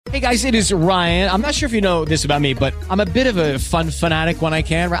Hey guys, it is Ryan. I'm not sure if you know this about me, but I'm a bit of a fun fanatic when I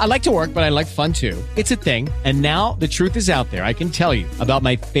can. I like to work, but I like fun too. It's a thing. And now the truth is out there. I can tell you about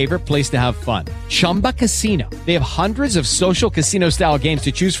my favorite place to have fun. Chumba Casino. They have hundreds of social casino style games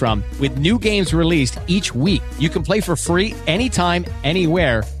to choose from with new games released each week. You can play for free anytime,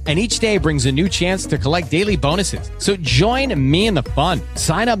 anywhere. And each day brings a new chance to collect daily bonuses. So join me in the fun.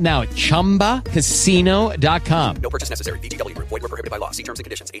 Sign up now at ChumbaCasino.com. No purchase necessary. VGW. Void where prohibited by law. See terms and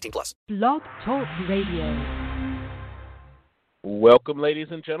conditions. 18+. Blog Talk Radio. Welcome, ladies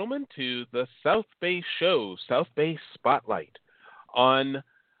and gentlemen, to the South Bay Show, South Bay Spotlight, on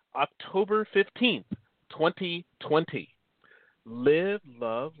October 15th, 2020. Live,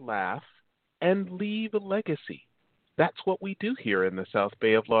 love, laugh, and leave a legacy. That's what we do here in the South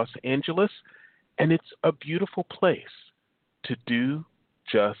Bay of Los Angeles, and it's a beautiful place to do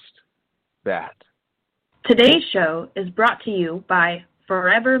just that. Today's show is brought to you by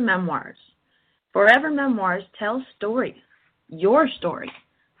Forever Memoirs. Forever Memoirs tells stories, your story.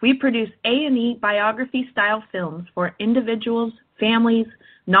 We produce A&E biography-style films for individuals, families,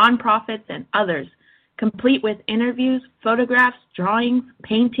 nonprofits, and others, complete with interviews, photographs, drawings,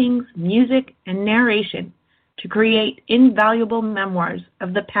 paintings, music, and narration to create invaluable memoirs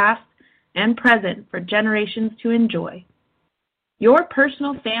of the past and present for generations to enjoy. Your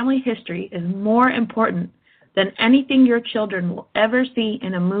personal family history is more important than anything your children will ever see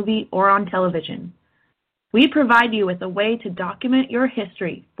in a movie or on television. We provide you with a way to document your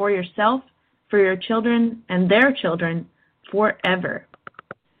history for yourself, for your children, and their children forever.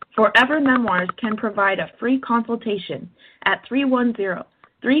 Forever Memoirs can provide a free consultation at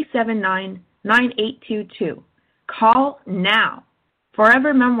 310-379-9822. Call now.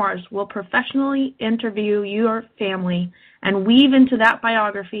 Forever Memoirs will professionally interview your family and weave into that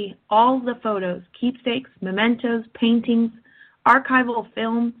biography all the photos, keepsakes, mementos, paintings, archival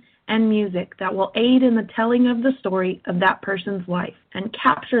film, and music that will aid in the telling of the story of that person's life and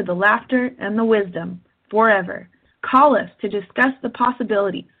capture the laughter and the wisdom forever. Call us to discuss the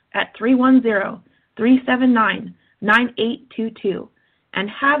possibilities at 310-379-9822 and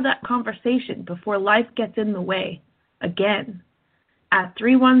have that conversation before life gets in the way again at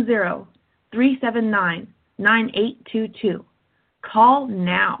 310-379-9822. Call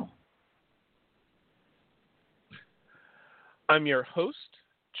now. I'm your host,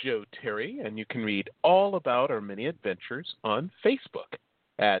 Joe Terry, and you can read all about our many adventures on Facebook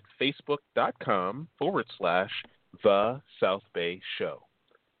at facebook.com/The South Bay Show.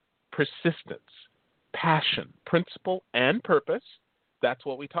 Persistence, passion, principle, and purpose. That's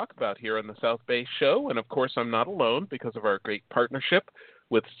what we talk about here on the South Bay Show. And, of course, I'm not alone because of our great partnership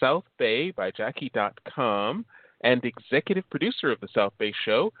with South Bay by Jackie.com and executive producer of the South Bay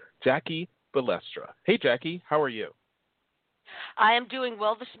Show, Jackie Balestra. Hey, Jackie, how are you? I am doing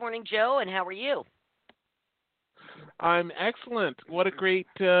well this morning, Joe, and how are you? I'm excellent. What a great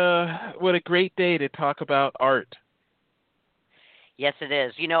day to talk about art. Yes, it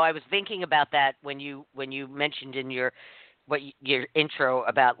is. You know, I was thinking about that when you mentioned in your intro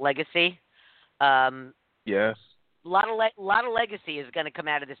about legacy. Yes. A lot of legacy is going to come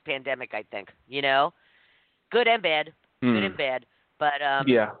out of this pandemic, I think. You know, good and bad, good and bad. But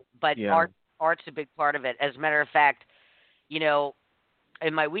art's a big part of it. As a matter of fact, you know,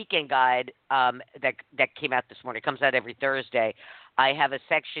 in my weekend guide that came out this morning, it comes out every Thursday. I have a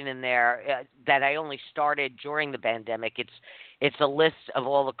section in there that I only started during the pandemic. It's a list of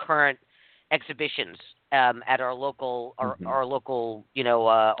all the current exhibitions at our local art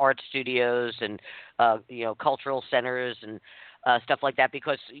studios and cultural centers and stuff like that,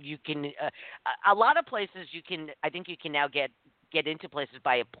 because you can a lot of places you can now get into places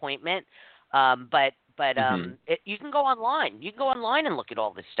by appointment, but you can go online. You can go online and look at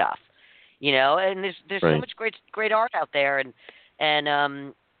all this stuff, you know, and there's so much great art out there, and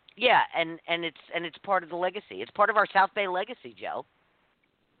it's part of the legacy. It's part of our South Bay legacy, Joe.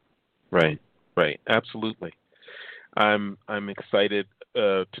 Right, absolutely. I'm excited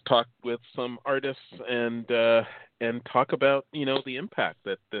to talk with some artists and talk about, you know, the impact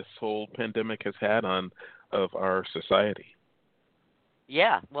that this whole pandemic has had on our society.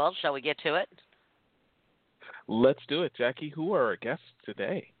 Yeah, well, shall we get to it? Let's do it, Jackie. Who are our guests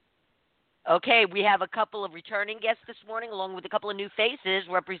today? Okay, we have a couple of returning guests this morning, along with a couple of new faces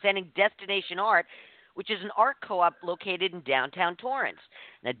representing Destination Art, which is an art co-op located in downtown Torrance.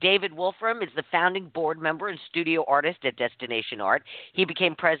 Now, David Wolfram is the founding board member and studio artist at Destination Art. He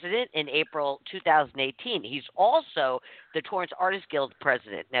became president in April 2018. He's also the Torrance Artists Guild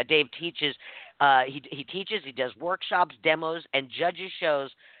president. Now, Dave teaches, he does workshops, demos, and judges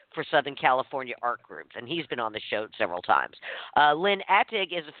shows for Southern California art groups, and he's been on the show several times. Lynn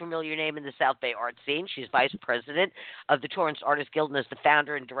Attig is a familiar name in the South Bay art scene. She's vice president of the Torrance Artists Guild and is the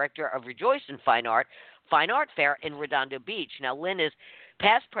founder and director of Rejoice in Fine Art Fair in Redondo Beach. Now, Lynn is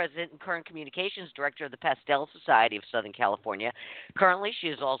past president and current communications director of the Pastel Society of Southern California. Currently, she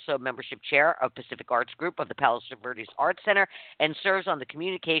is also membership chair of Pacific Arts Group of the Palos Verdes Art Center and serves on the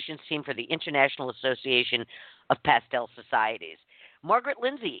communications team for the International Association of Pastel Societies. Margaret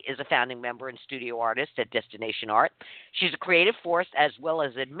Lindsay is a founding member and studio artist at Destination Art. She's a creative force as well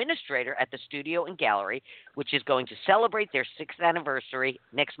as administrator at the Studio and Gallery, which is going to celebrate their 6th anniversary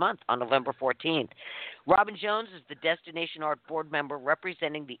next month on November 14th. Robin Jones is the Destination Art board member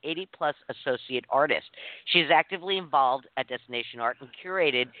representing the 80-plus associate artist. She is actively involved at Destination Art and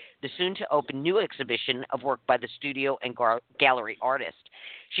curated the soon-to-open new exhibition of work by the Studio and Gallery artist.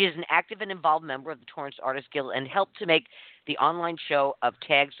 She is an active and involved member of the Torrance Artists Guild and helped to make the online show of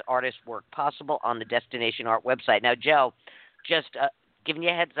Tag's artist work possible on the Destination Art website. Now, Joe, just giving you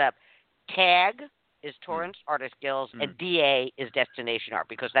a heads up, Tag is Torrance Artists Guild and DA is Destination Art,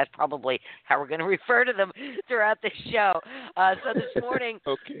 because that's probably how we're going to refer to them throughout the show. So this morning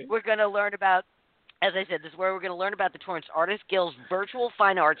we're going to learn about, as I said, this is where we're going to learn about the Torrance Artists Guild's virtual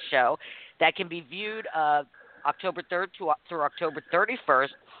fine arts show that can be viewed October 3rd through October 31st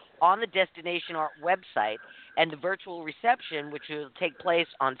on the Destination Art website, and the virtual reception, which will take place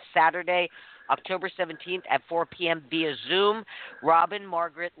on Saturday, October 17th at 4 p.m. via Zoom. Robin,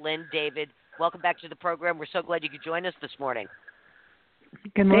 Margaret, Lynn, David, welcome back to the program. We're so glad you could join us this morning.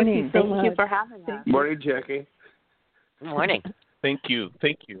 Good morning. Thank you for having us. Morning, Jackie. Good morning. Thank you,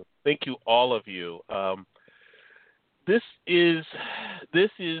 all of you. This is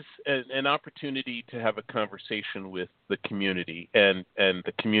an opportunity to have a conversation with the community, and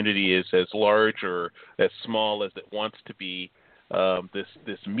the community is as large or as small as it wants to be.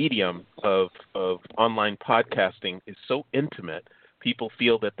 This medium of online podcasting is so intimate. People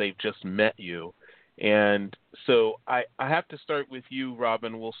feel that they've just met you, and so I have to start with you,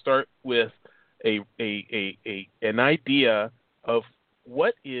 Robin. We'll start with an idea of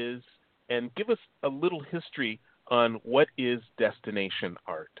what is, and give us a little history on what is Destination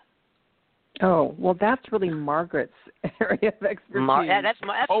Art. Oh, well, that's really Margaret's area of expertise. That's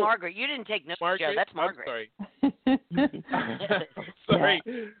Margaret. You didn't take notes, Joe. That's Margaret. Sorry.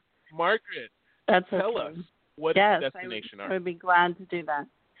 Yeah. Margaret, tell us, what is Destination Art? I would be glad to do that.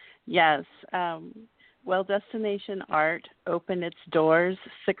 Yes. Well, Destination Art opened its doors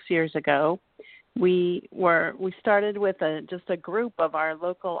 6 years ago. We started with just a group of our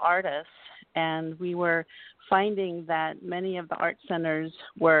local artists, and we were finding that many of the art centers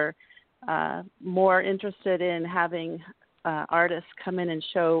were more interested in having artists come in and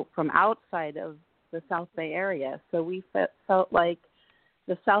show from outside of the South Bay area. So we felt like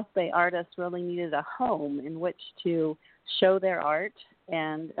the South Bay artists really needed a home in which to show their art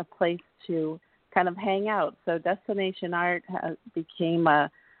and a place to kind of hang out. So Destination Art became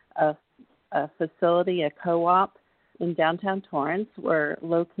a facility, a co-op in downtown Torrance. We're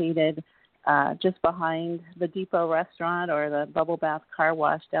located just behind the Depot Restaurant or the Bubble Bath Car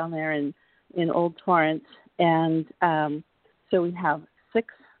Wash down there in Old Torrance. And so we have 6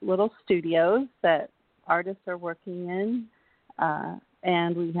 little studios that artists are working in,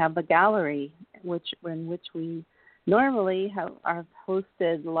 and we have the gallery, in which we normally have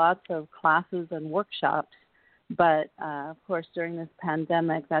hosted lots of classes and workshops. But, of course, during this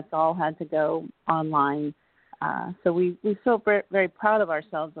pandemic, that's all had to go online. So we feel very, very proud of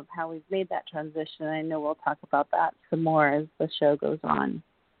ourselves of how we've made that transition. I know we'll talk about that some more as the show goes on.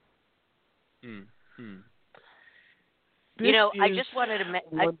 Mm-hmm. I just wanted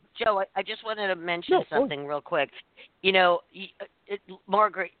to Joe, I just wanted to mention something real quick.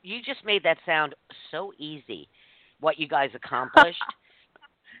 Margaret, you just made that sound so easy, what you guys accomplished.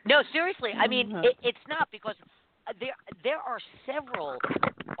 No, seriously. I mean, it's not, because there are several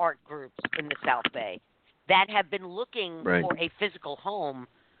art groups in the South Bay that have been looking for a physical home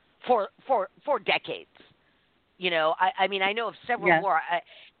for decades. I mean, I know of several more,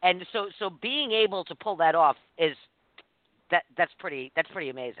 and so being able to pull that off is that's pretty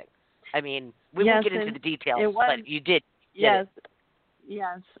amazing. I mean, we won't get into the details, but you did. Yes.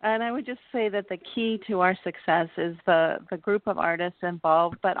 Yes, and I would just say that the key to our success is the group of artists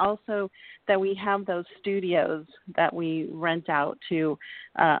involved, but also that we have those studios that we rent out to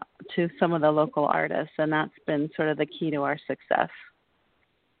some of the local artists, and that's been sort of the key to our success.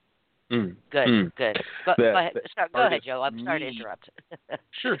 Good. Go ahead, Joe. I'm sorry to interrupt.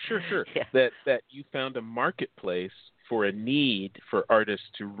 Sure. Yeah. That you found a marketplace for a need for artists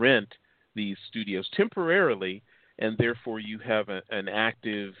to rent these studios temporarily, and therefore you have an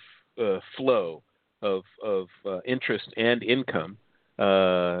active flow of interest and income.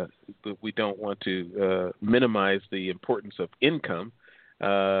 But we don't want to minimize the importance of income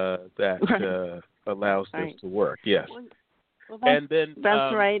that allows this to work. Yes. Well, and then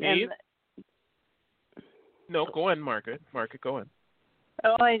that's right. Dave, no, go on, Margaret. Margaret, go on.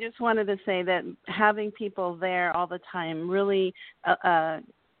 Oh, I just wanted to say that having people there all the time really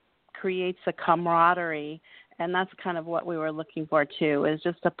creates a camaraderie, and that's kind of what we were looking for too, is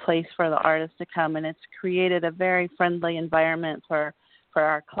just a place for the artists to come, and it's created a very friendly environment for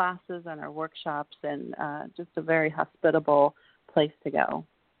our classes and our workshops, and just a very hospitable place to go.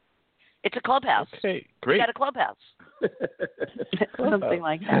 It's a clubhouse. Okay, great. We got a clubhouse. Something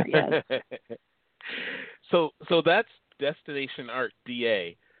like that, yes. So that's Destination Art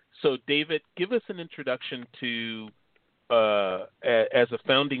DA. So David, give us an introduction to, as a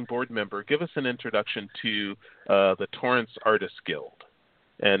founding board member, give us an introduction to the Torrance Artists Guild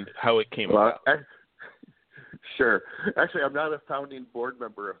and how it came about. Sure. Actually, I'm not a founding board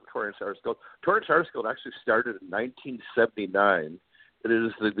member of Torrance Artists Guild. Torrance Artists Guild actually started in 1979. It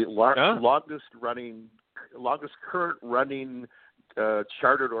is the longest current running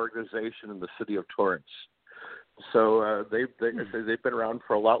chartered organization in the city of Torrance. So they've been around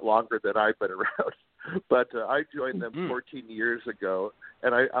for a lot longer than I've been around. But I joined them 14 years ago,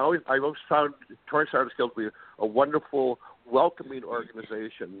 and I always found Torrance Artists Guild to be a wonderful, welcoming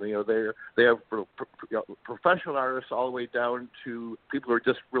organization. You know, they have professional artists all the way down to people who are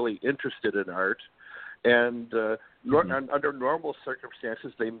just really interested in art. And under normal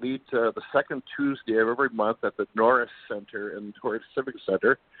circumstances, they meet the second Tuesday of every month at the Norris Center in Torrance Civic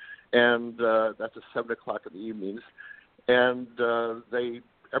Center, and that's at 7 o'clock in the evenings. And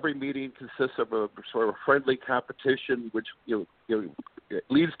every meeting consists of a sort of friendly competition, which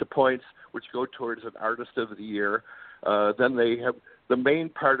leads to points which go towards an Artist of the Year. Then they have the main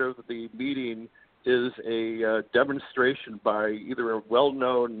part of the meeting is a demonstration by either a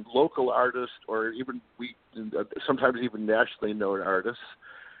well-known local artist or even sometimes even nationally known artists.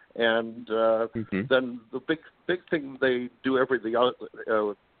 And then the big thing they do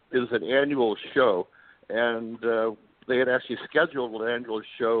is an annual show, and they had actually scheduled an annual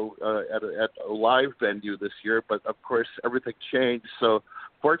show at a live venue this year, but of course everything changed. So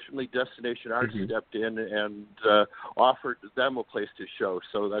fortunately, Destination Art stepped in and offered them a place to show.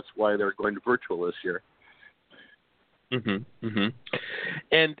 So that's why they're going to virtual this year. And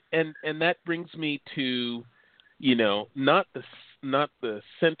that brings me to, not the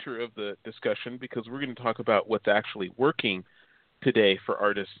center of the discussion, because we're going to talk about what's actually working today for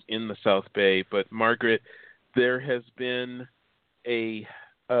artists in the South Bay. But Margaret, there has been a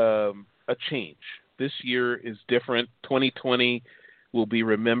change. This year is different. 2020 will be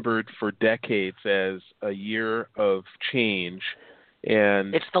remembered for decades as a year of change.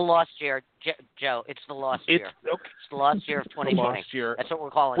 And it's the lost year, Joe. It's the lost year. Okay. It's the lost year of 2020. Lost year. That's what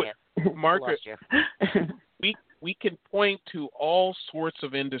we're calling it. Margaret, we can point to all sorts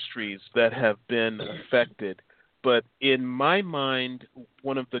of industries that have been affected, but in my mind,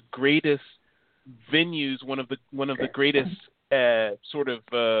 one of the greatest venues, one of the greatest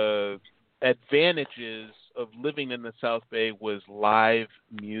advantages of living in the South Bay was live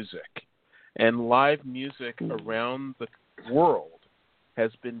music. And live music around the world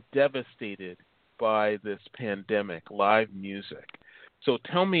has been devastated by this pandemic, live music. So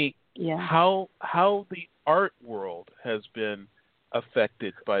tell me how the art world has been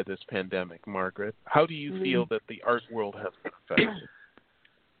affected by this pandemic, Margaret. How do you feel that the art world has been affected?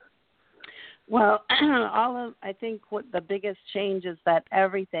 Well, I think what the biggest change is that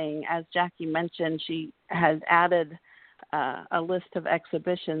everything, as Jackie mentioned, she has added a list of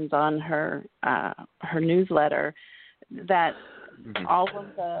exhibitions on her newsletter, that all of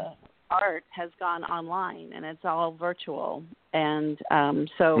the art has gone online and it's all virtual. And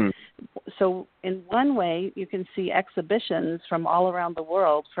so in one way, you can see exhibitions from all around the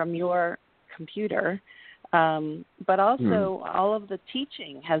world from your computer. But also all of the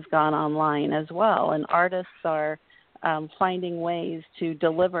teaching has gone online as well, and artists are finding ways to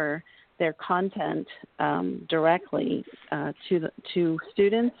deliver their content directly to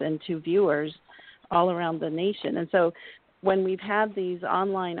students and to viewers all around the nation. And so when we've had these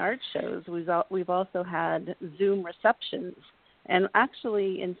online art shows, we've also had Zoom receptions. And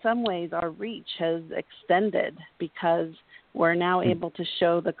actually, in some ways, our reach has extended because we're now able to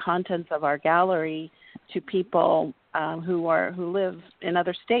show the contents of our gallery to people who live in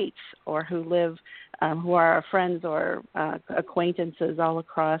other states, or who are our friends or acquaintances all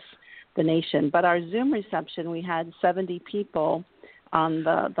across the nation. But our Zoom reception, we had 70 people on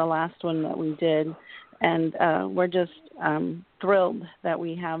the last one that we did, And we're just thrilled that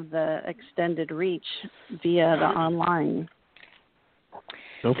we have the extended reach via the online.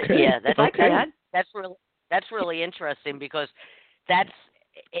 Okay. Yeah, that's really interesting, because that's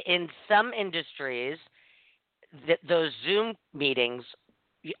in some industries those Zoom meetings,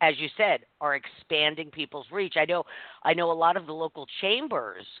 as you said, are expanding people's reach. I know a lot of the local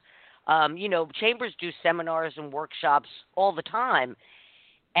chambers. Chambers do seminars and workshops all the time,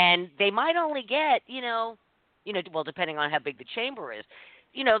 and they might only get well, depending on how big the chamber is,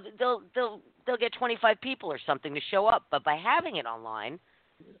 they'll get 25 people or something to show up. But by having it online,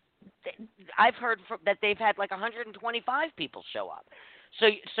 I've heard that they've had like 125 people show up.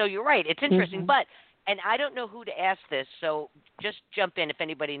 So you're right. It's interesting, Mm-hmm. but and I don't know who to ask this, so just jump in if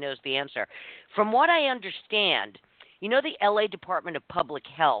anybody knows the answer. From what I understand, the LA Department of Public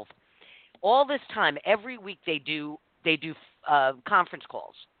Health, all this time, every week they do conference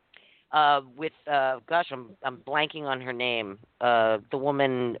calls with I'm blanking on her name, the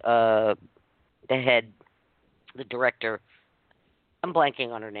woman, the head, the director. I'm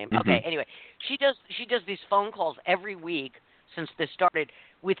blanking on her name. Mm-hmm. Okay, anyway, she does these phone calls every week since this started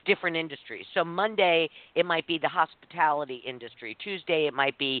with different industries. So Monday it might be the hospitality industry. Tuesday it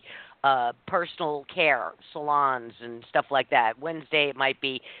might be personal care, salons and stuff like that. Wednesday it might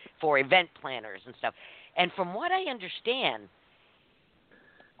be for event planners and stuff. And from what I understand,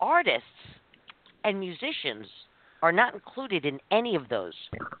 artists and musicians are not included in any of those.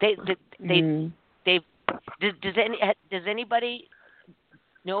 Does anybody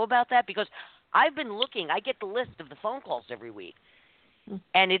know about that? Because I've been looking. I get the list of the phone calls every week,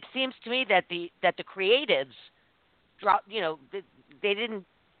 and it seems to me that the creatives drop. They didn't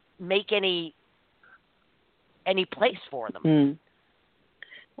make any place for them.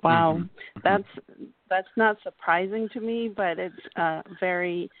 Wow, that's not surprising to me, but it's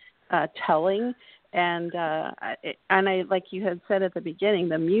very telling. And I, like you had said at the beginning,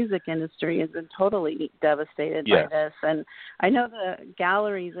 the music industry has been totally devastated by this. And I know the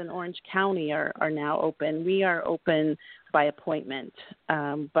galleries in Orange County are now open. We are open by appointment,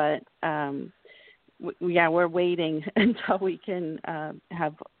 but we're waiting until we can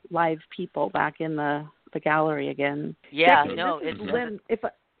have live people back in the gallery again. Yeah, Becky, no, it's it's Lynn.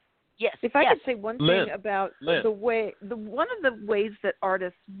 If I could say one thing about Lynn. one of the ways that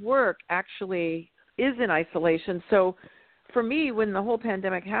artists work actually is in isolation. So for me, when the whole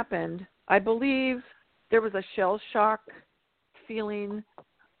pandemic happened, I believe there was a shell shock feeling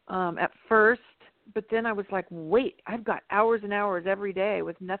at first, but then I was like, wait, I've got hours and hours every day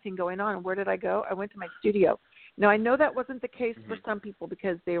with nothing going on. Where did I go? I went to my studio. Now, I know that wasn't the case for some people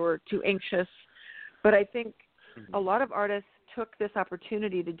because they were too anxious, but I think a lot of artists took this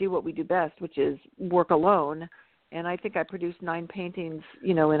opportunity to do what we do best, which is work alone. And I think I produced 9 paintings,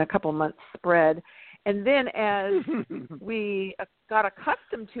 in a couple months spread. And then as we got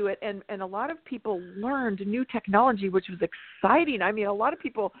accustomed to it, and a lot of people learned new technology, which was exciting. I mean, a lot of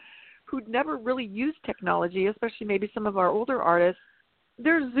people who'd never really used technology, especially maybe some of our older artists,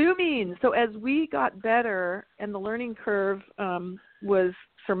 they're Zooming. So as we got better and the learning curve was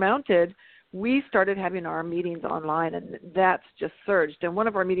surmounted, we started having our meetings online, and that's just surged. And one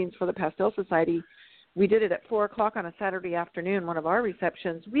of our meetings for the Pastel Society, we did it at 4 o'clock on a Saturday afternoon, one of our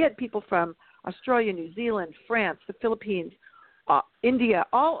receptions. We had people from Australia, New Zealand, France, the Philippines, India,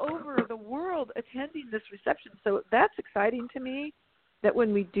 all over the world attending this reception. So that's exciting to me, that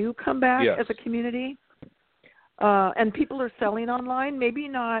when we do come back as a community, and people are selling online, maybe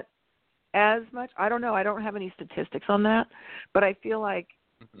not as much. I don't know. I don't have any statistics on that, but I feel like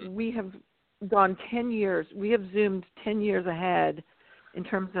we have gone 10 years. We have zoomed 10 years ahead in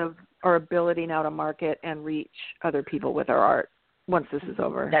terms of our ability now to market and reach other people with our art once this is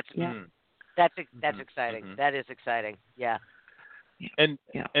over. That's exciting. That is exciting. Yeah.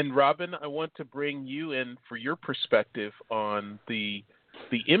 And Robin, I want to bring you in for your perspective on the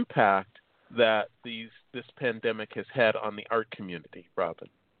impact that this pandemic has had on the art community. Robin.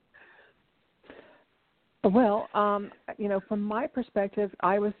 Well, from my perspective,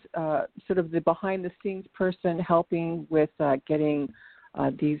 I was sort of the behind-the-scenes person helping with getting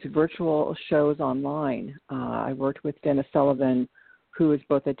these virtual shows online. I worked with Dennis Sullivan, who is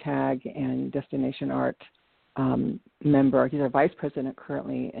both a TAG and Destination Art member. He's our vice president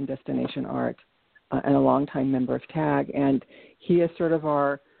currently in Destination Art and a longtime member of TAG. And he is sort of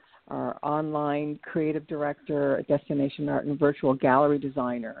our online creative director, Destination Art, and virtual gallery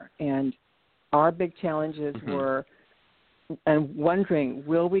designer. And our big challenges were, and wondering,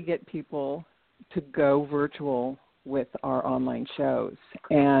 will we get people to go virtual with our online shows?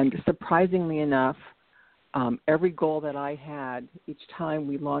 And surprisingly enough, every goal that I had, each time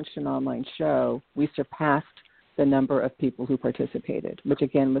we launched an online show, we surpassed the number of people who participated, which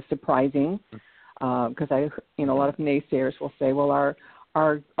again was surprising because a lot of naysayers will say, well, our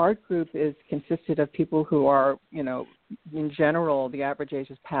art group is consisted of people who are, in general, the average age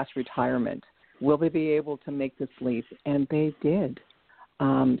is past retirement. Will they be able to make this leap? And they did.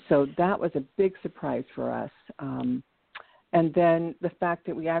 So that was a big surprise for us. And then the fact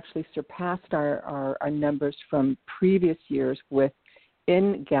that we actually surpassed our numbers from previous years with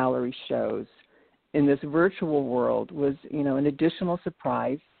in-gallery shows in this virtual world was, an additional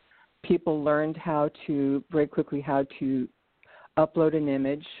surprise. People learned very quickly how to upload an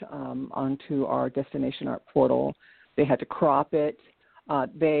image onto our Destination Art portal. They had to crop it.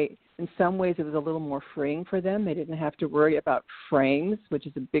 In some ways, it was a little more freeing for them. They didn't have to worry about frames, which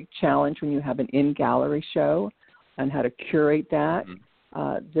is a big challenge when you have an in-gallery show, and how to curate that.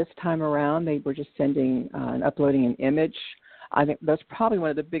 This time around, they were just sending and uploading an image. I think that's probably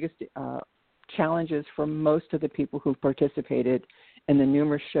one of the biggest challenges for most of the people who've participated in the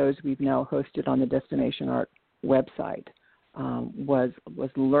numerous shows we've now hosted on the Destination Art website, was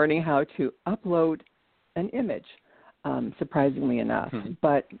learning how to upload an image, surprisingly enough.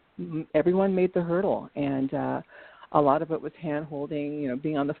 But everyone made the hurdle, and a lot of it was hand-holding,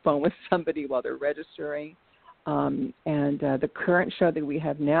 being on the phone with somebody while they're registering. And the current show that we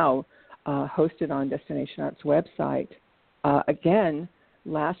have now hosted on Destination Art's website, again,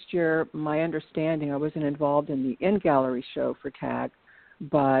 last year, my understanding, I wasn't involved in the in-gallery show for TAG,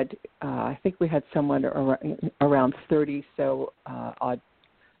 but I think we had someone around 30 odd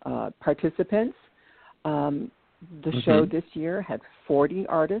participants. The show this year had 40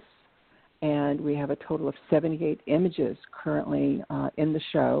 artists, and we have a total of 78 images currently in the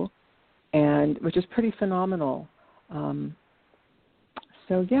show, and which is pretty phenomenal.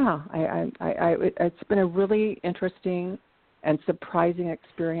 It's been a really interesting and surprising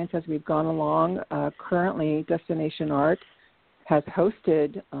experience as we've gone along. Currently, Destination Art has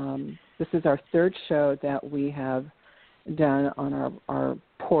hosted, this is our third show that we have done on our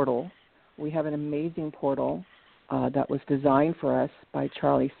portal. We have an amazing portal that was designed for us by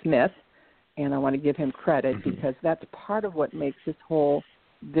Charlie Smith, and I want to give him credit because that's part of what makes this whole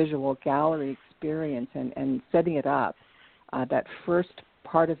visual gallery experience and setting it up. That first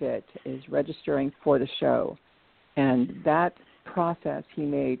part of it is registering for the show. And that process he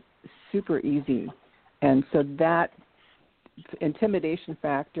made super easy. And so that intimidation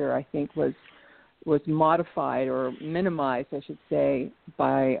factor, I think, was modified or minimized, I should say,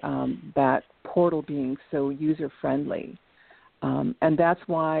 by that portal being so user-friendly. And that's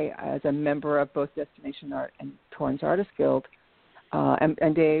why, as a member of both Destination Art and Torrance Artists Guild,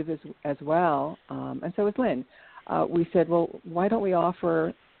 and Dave as well, and so is Lynn, we said, well, why don't we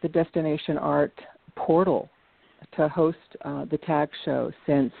offer the Destination Art portal to host the TAG show,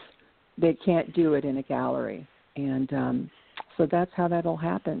 since they can't do it in a gallery. And so that's how that all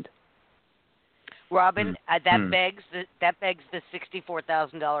happened. Robin, that begs the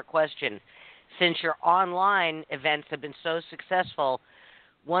 $64,000 question. Since your online events have been so successful,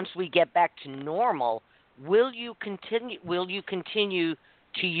 once we get back to normal, will you continue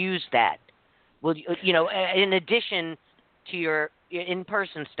to use that? Will you, in addition to your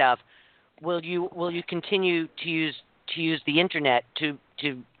in-person stuff, will you continue to use the internet to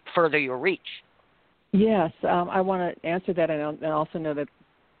further your reach? Yes, I want to answer that, and I also know that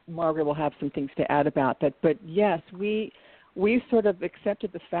Margaret will have some things to add about that. But yes, we sort of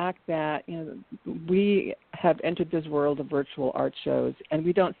accepted the fact that we have entered this world of virtual art shows, and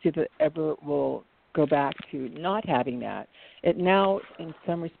we don't see that ever will go back to not having that. It now, in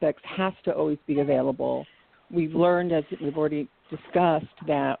some respects, has to always be available. We've learned, as we've already discussed,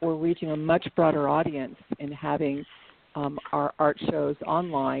 that we're reaching a much broader audience in having our art shows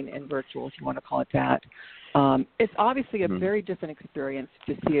online and virtual, if you want to call it that. It's obviously a very different experience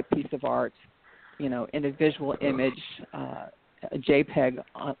to see a piece of art, in a visual image, a JPEG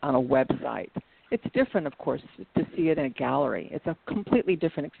on a website. It's different, of course, to see it in a gallery. It's a completely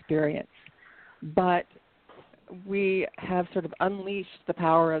different experience. But we have sort of unleashed the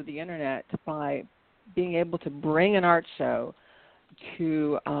power of the internet by being able to bring an art show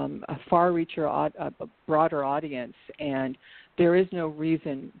to a far-reacher, a broader audience, and there is no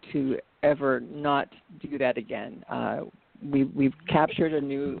reason to ever not do that again. We've captured a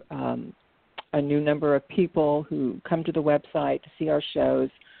new number of people who come to the website to see our shows,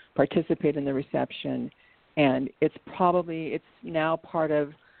 participate in the reception, and it's now part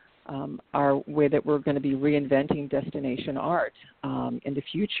of our way that we're going to be reinventing Destination Art in the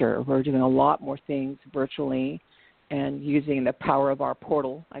future. We're doing a lot more things virtually and using the power of our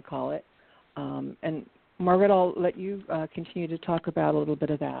portal, I call it. And Margaret, I'll let you continue to talk about a little bit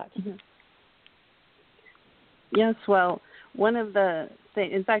of that. Mm-hmm. Yes, well, one of the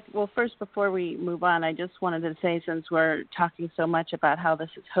things, in fact, well, first, before we move on, I just wanted to say, since we're talking so much about how this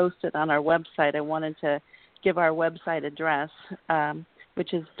is hosted on our website, I wanted to give our website address,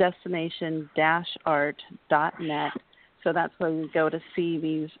 which is destination-art.net. So that's where you go to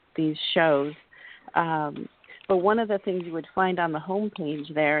see these shows. But one of the things you would find on the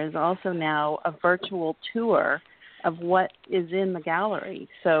homepage there is also now a virtual tour of what is in the gallery.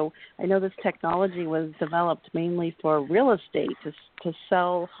 So I know this technology was developed mainly for real estate to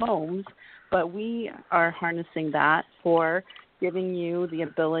sell homes, but we are harnessing that for giving you the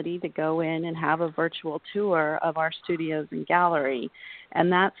ability to go in and have a virtual tour of our studios and gallery.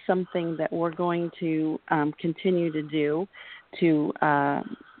 And that's something that we're going to continue to do to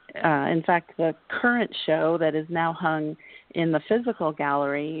in fact, the current show that is now hung in the physical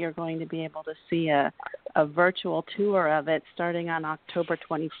gallery, you're going to be able to see a virtual tour of it starting on October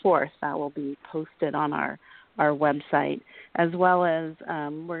 24th. That will be posted on our website, as well as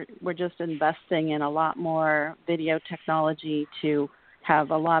we're just investing in a lot more video technology to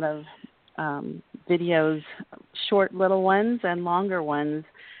have a lot of videos, short little ones and longer ones,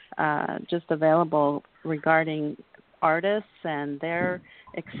 just available regarding artists and their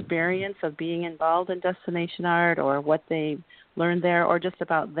experience of being involved in Destination Art, or what they learned there, or just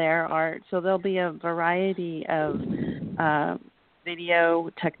about their art. So there'll be a variety of video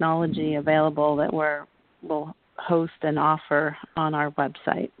technology available that we'll host and offer on our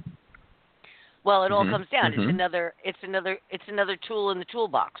website. Well, it all comes down. It's another tool in the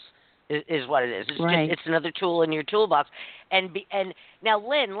toolbox. Is what it is. It's right. It's another tool in your toolbox. And now,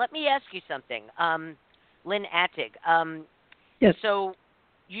 Lynn, let me ask you something. Lynn Attig. Yes. So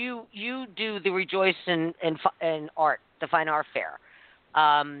you do the Rejoice in Art, the Fine Art Fair.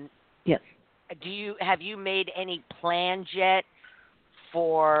 Yes. Have you made any plans yet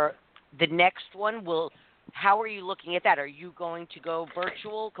for the next one? How are you looking at that? Are you going to go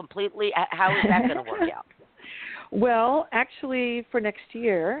virtual completely? How is that going to work out? Well, actually, for next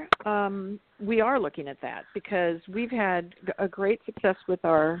year, we are looking at that, because we've had a great success with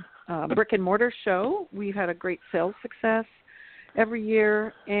our brick and mortar show. We've had a great sales success every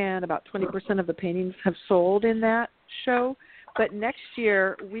year, and about 20% of the paintings have sold in that show. But next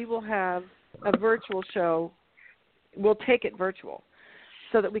year, we will have a virtual show. We'll take it virtual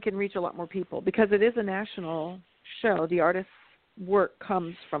so that we can reach a lot more people, because it is a national show. The artists' work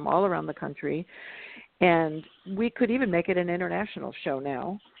comes from all around the country, and we could even make it an international show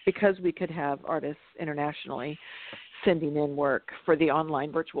now, because we could have artists internationally sending in work for the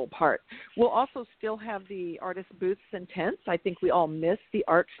online virtual part. We'll also still have the artist booths and tents. I think we all miss the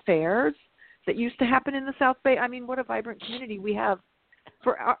art fairs that used to happen in the South Bay. I mean, what a vibrant community we have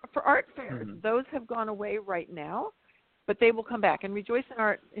for art fairs. Mm-hmm. Those have gone away right now, but they will come back. And Rejoice in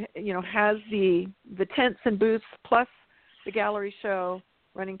Art, has the tents and booths plus the gallery show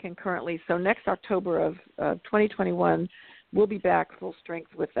running concurrently. So next October of 2021, we'll be back full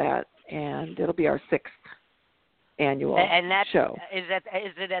strength with that, and it'll be our 6th annual show. Is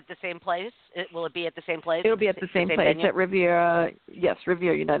it at the same place? Will it be at the same place? It'll be at the same place venue? At Riviera. Yes,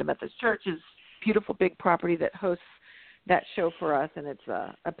 Riviera United Methodist Church is a beautiful big property that hosts that show for us, and it's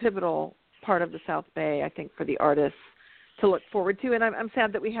a pivotal part of the South Bay, I think, for the artists to look forward to. And I'm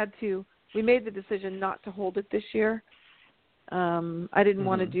sad that we made the decision not to hold it this year. I didn't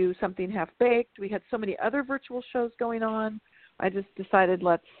want to do something half-baked. We had so many other virtual shows going on. I just decided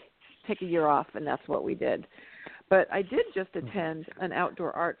let's take a year off, and that's what we did. But I did just attend an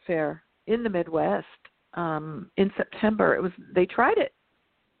outdoor art fair in the Midwest in September. They tried it.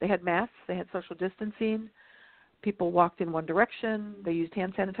 They had masks. They had social distancing. People walked in one direction. They used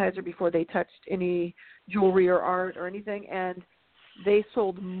hand sanitizer before they touched any jewelry or art or anything, and they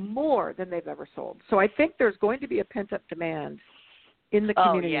sold more than they've ever sold. So I think there's going to be a pent-up demand in the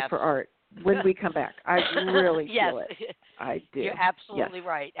community for art when we come back. I really feel it. I do. You're absolutely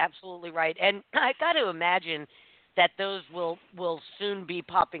right. Absolutely right. And I got to imagine that those will soon be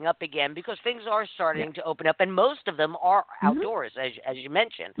popping up again, because things are starting to open up, and most of them are outdoors, as you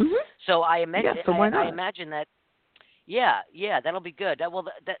mentioned. Mm-hmm. So I imagine I imagine that. Yeah, that'll be good. Well,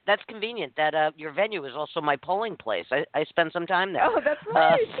 that's convenient. That your venue is also my polling place. I spend some time there. Oh, that's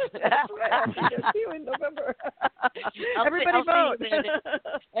right. That's right. I'll see you in November. Everybody vote.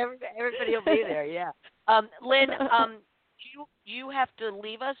 Everybody will be there. Yeah. Lynn, you have to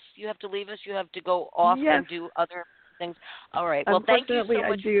leave us. You have to go off and do other things. All right. Well, thank you so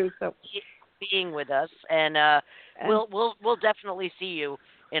much for being with us, and we'll definitely see you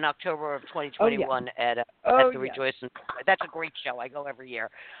in October of 2021 at the Rejoice. That's a great show. I go every year.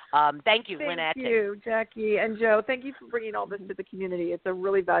 Thank you, Lynette. Thank you, Jackie and Joe. Thank you for bringing all this to the community. It's a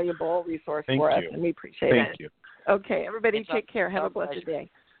really valuable resource for us, and we appreciate it. Thank you. Okay, everybody, take care. Have a blessed day.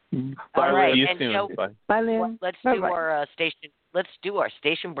 Bye. All right, See you and soon. Joe, Bye. Bye, Lynn. Let's do our station. Let's do our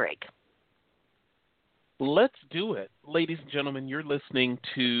station break. Let's do it. Ladies and gentlemen, you're listening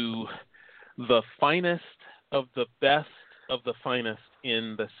to the finest of the best of the finest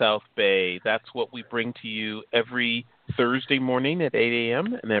in the South Bay. That's what we bring to you every Thursday morning at 8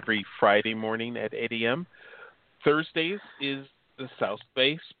 a.m. and every Friday morning at 8 a.m. Thursdays is the South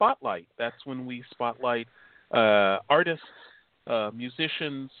Bay Spotlight. That's when we spotlight artists,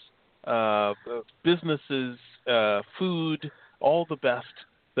 musicians, businesses, food, all the best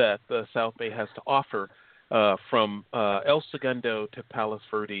that the South Bay has to offer, from El Segundo to Palos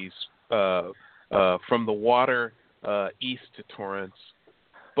Verdes, from the water east to Torrance.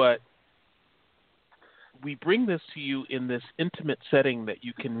 But we bring this to you in this intimate setting that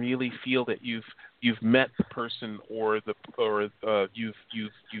you can really feel that you've met the person or you've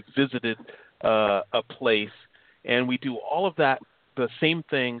visited a place, and we do all of that the same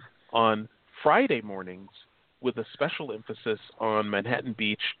thing on Friday mornings with a special emphasis on Manhattan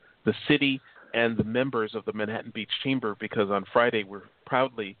Beach, the city, and the members of the Manhattan Beach Chamber, because on Friday we're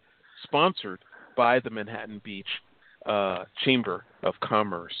proudly sponsored by the Manhattan Beach Chamber of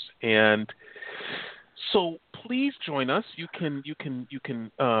Commerce. And so please join us. You can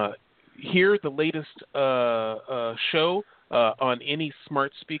hear the latest show on any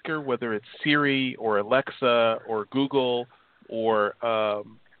smart speaker, whether it's Siri or Alexa or Google, or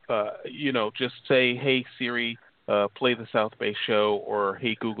just say, "Hey Siri, play the South Bay Show," or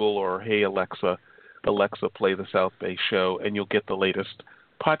 "Hey Google," or "Hey Alexa, play the South Bay Show," and you'll get the latest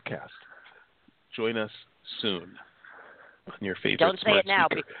podcast. Join us soon on your favorite Don't say smart it now.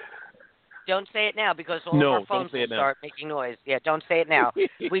 speaker. Don't say it now, because all of our phones will start making noise. Yeah, don't say it now.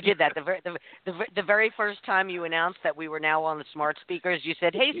 We did that. The very first time you announced that we were now on the smart speakers, you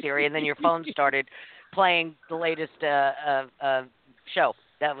said, "Hey Siri," and then your phone started playing the latest show.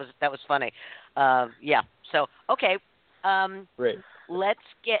 That was funny. Yeah. So okay. Great. Let's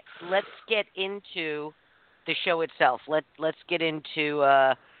get into the show itself. Let's get into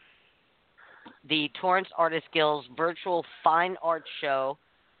the Torrance Artists Guild's virtual fine art show,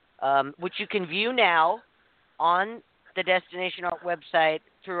 which you can view now on the Destination Art website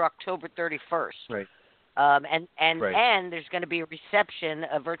through October 31st. Right. And there's going to be a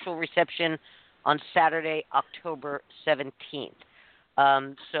virtual reception on Saturday, October 17th.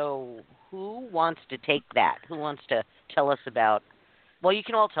 So who wants to take that? Who wants to tell us about? Well, you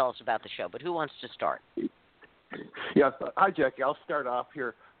can all tell us about the show, but who wants to start? Yeah. Hi, Jackie. I'll start off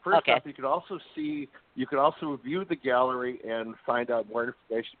here. First off, you can also view the gallery and find out more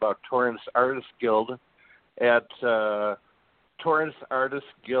information about Torrance Artists Guild at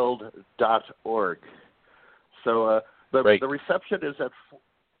torranceartistguild.org. So the reception is at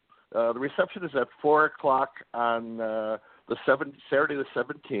 4:00 on Saturday the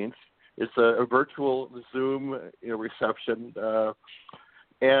 17th. It's a virtual Zoom reception.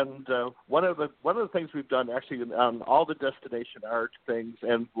 And one of the things we've done actually on all the destination art things,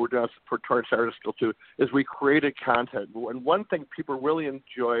 and we're doing for Torrance Artists Guild too, is we created content. And one thing people really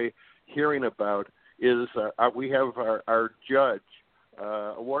enjoy hearing about is we have our judge,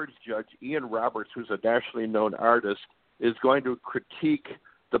 awards judge, Ian Roberts, who's a nationally known artist, is going to critique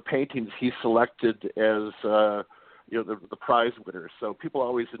the paintings he selected as the prize winners. So people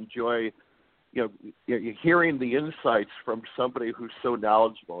always enjoy hearing the insights from somebody who's so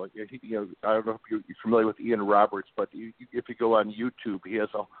knowledgeable. I don't know if you're familiar with Ian Roberts, but if you go on YouTube, he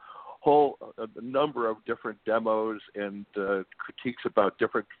has a number of different demos and critiques about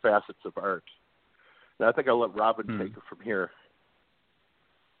different facets of art. And I think I'll let Robin take it from here.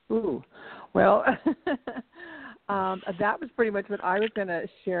 Ooh, well, that was pretty much what I was going to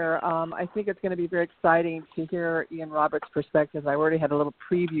share. I think it's going to be very exciting to hear Ian Roberts' perspective. I already had a little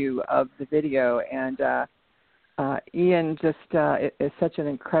preview of the video, and Ian just is such an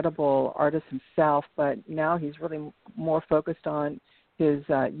incredible artist himself, but now he's really more focused on his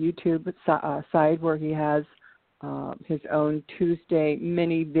YouTube side, where he has his own Tuesday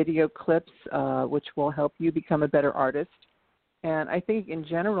mini video clips, which will help you become a better artist. And I think in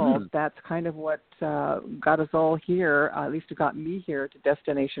general, that's kind of what got us all here, at least it got me here to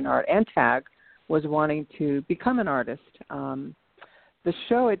Destination Art and TAG, was wanting to become an artist. The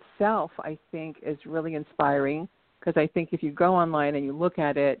show itself, I think, is really inspiring, because I think if you go online and you look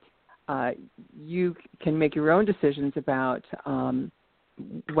at it, you can make your own decisions about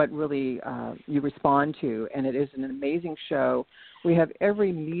what really you respond to, and it is an amazing show. We have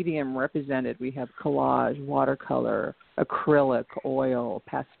every medium represented. We have collage, watercolor, acrylic, oil,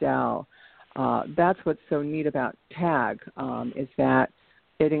 pastel. That's what's so neat about TAG, is that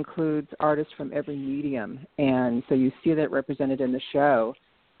it includes artists from every medium, and so you see that represented in the show.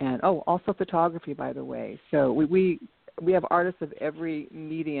 And also photography, by the way. So we have artists of every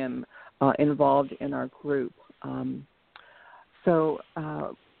medium involved in our group. So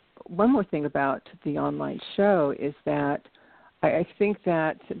one more thing about the online show is that I think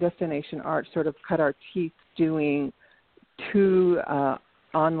that Destination Art sort of cut our teeth doing 2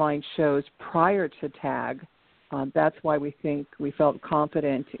 online shows prior to TAG. That's why we think we felt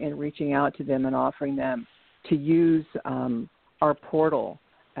confident in reaching out to them and offering them to use our portal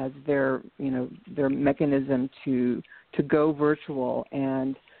as their mechanism to go virtual.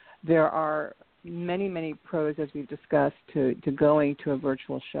 And there are many pros, as we've discussed, to going to a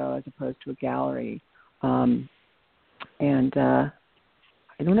virtual show as opposed to a gallery. And I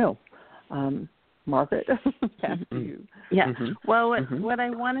don't know, Margaret, back to you. Yeah. Mm-hmm. Well, Mm-hmm. what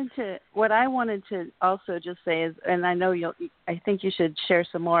I wanted to also just say is, and I know I think you should share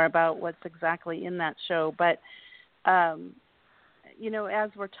some more about what's exactly in that show, but as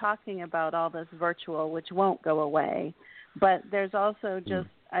we're talking about all this virtual, which won't go away, but there's also just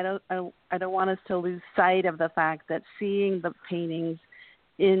I don't want us to lose sight of the fact that seeing the paintings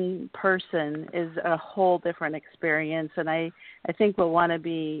in person is a whole different experience. And I think we'll want to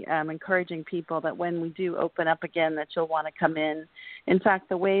be encouraging people that when we do open up again, that you'll want to come in. In fact,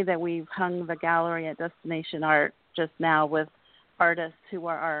 the way that we've hung the gallery at Destination Art just now with artists who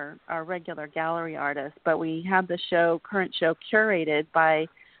are our regular gallery artists, but we have the current show curated by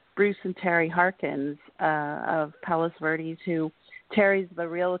Bruce and Terry Harkins of Palos Verdes, who Terry's the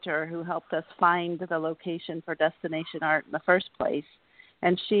realtor who helped us find the location for Destination Art in the first place.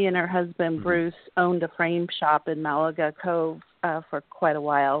 And she and her husband, Bruce, owned a frame shop in Malaga Cove for quite a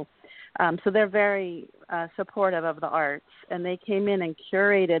while. So they're very supportive of the arts. And they came in and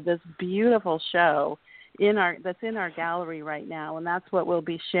curated this beautiful show that's in our gallery right now. And that's what we'll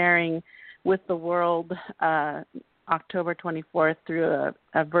be sharing with the world October 24th through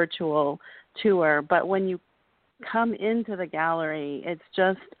a virtual tour. But when you come into the gallery, it's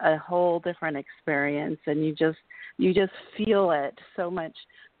just a whole different experience, and you just feel it so much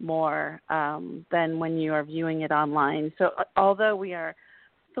more than when you are viewing it online. So although we are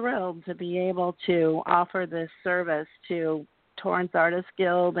thrilled to be able to offer this service to Torrance Artists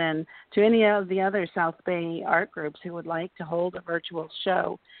Guild and to any of the other South Bay art groups who would like to hold a virtual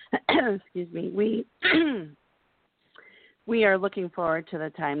show, excuse me, we are looking forward to the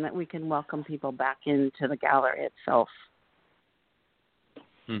time that we can welcome people back into the gallery itself.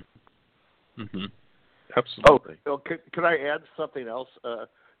 Mm-hmm. Absolutely. Can I add something else?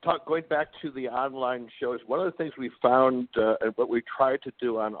 Going back to the online shows, one of the things we found and what we try to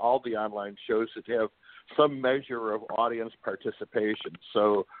do on all the online shows is to have some measure of audience participation.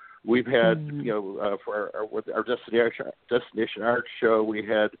 So we've had, with our Destination Art show, we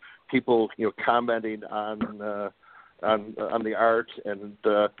had people, commenting on the art and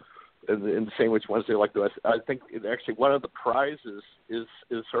in the same which ones they like to. I think actually one of the prizes is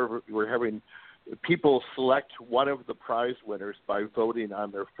sort of we're having people select one of the prize winners by voting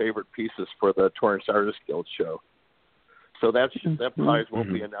on their favorite pieces for the Torrance Artists Guild show. So that prize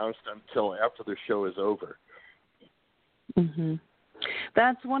won't be announced until after the show is over. Mm-hmm.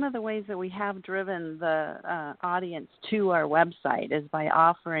 That's one of the ways that we have driven the audience to our website is by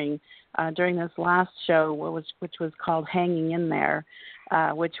offering during this last show, which was called Hanging in There,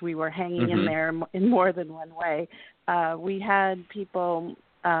 which we were hanging in there in more than one way. We had people,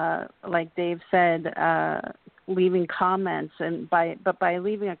 like Dave said, leaving comments, but by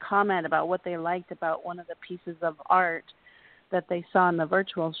leaving a comment about what they liked about one of the pieces of art that they saw in the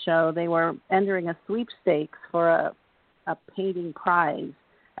virtual show, they were entering a sweepstakes for a painting prize.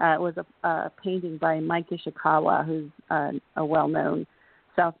 It was a painting by Mike Ishikawa, who's a well-known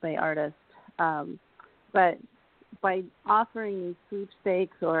South Bay artist. But by offering these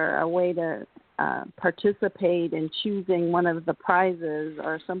sweepstakes or a way to participate in choosing one of the prizes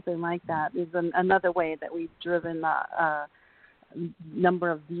or something like that is another way that we've driven a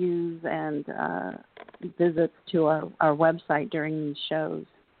number of views and visits to our website during these shows.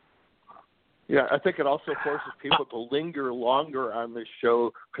 Yeah, I think it also forces people to linger longer on this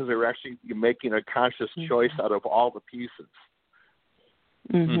show because they're actually making a conscious choice out of all the pieces.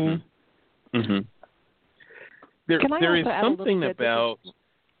 Mm-hmm. Mm-hmm. There is something about.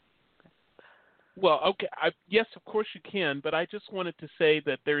 Well, okay, yes, of course you can, but I just wanted to say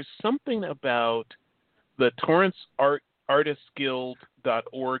that there's something about the Torrance Art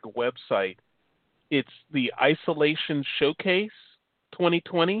artistguild.org website, it's the Isolation Showcase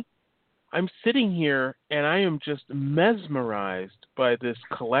 2020. I'm sitting here and I am just mesmerized by this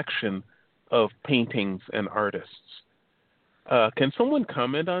collection of paintings and artists. Can someone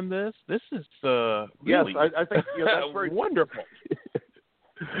comment on this? This is really yes, I think that's very wonderful.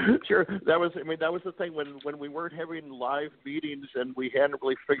 Sure, that was the thing when we weren't having live meetings and we hadn't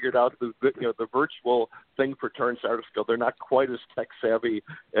really figured out the virtual thing for Torrance Artist Guild. They're not quite as tech savvy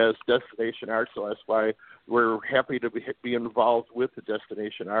as Destination Art, so that's why we're happy to be involved with the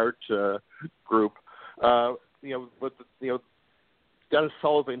Destination Art group. Dennis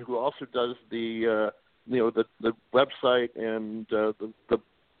Sullivan, who also does the website and the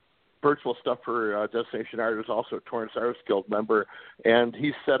virtual stuff for Destination Art, is also a Torrance Artist Guild member, and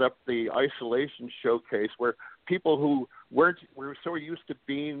he set up the Isolation Showcase where people who were so used to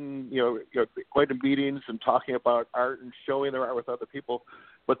being going to meetings and talking about art and showing their art with other people,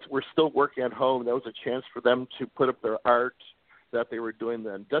 but were still working at home. That was a chance for them to put up their art that they were doing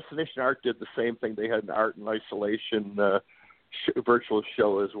then. Destination Art did the same thing. They had an Art in Isolation virtual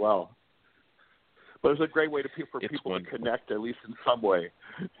show as well. But it was a great way for people to connect, at least in some way.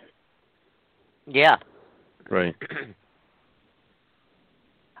 Yeah. Right.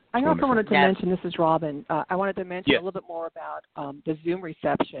 I also wanted to mention, this is Robin, I wanted to mention a little bit more about the Zoom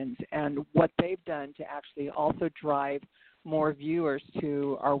receptions and what they've done to actually also drive more viewers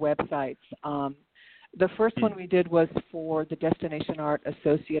to our websites. The first one we did was for the Destination Art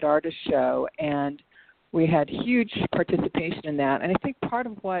Associate Artist Show, and we had huge participation in that. And I think part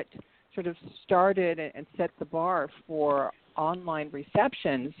of what sort of started and set the bar for online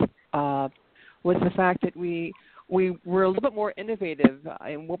receptions was the fact that we were a little bit more innovative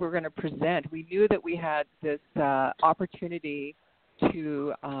in what we were going to present. We knew that we had this opportunity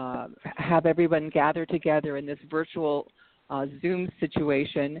to have everyone gather together in this virtual Zoom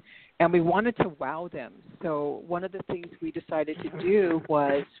situation, and we wanted to wow them. So one of the things we decided to do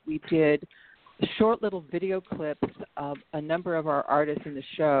was we did short little video clips of a number of our artists in the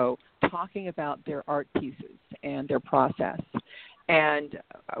show talking about their art pieces and their process. And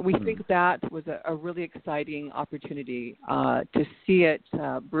we think that was a really exciting opportunity to see it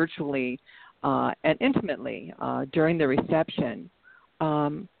virtually and intimately during the reception.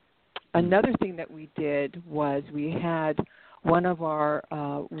 Another thing that we did was we had one of our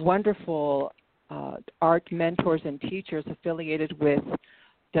wonderful art mentors and teachers affiliated with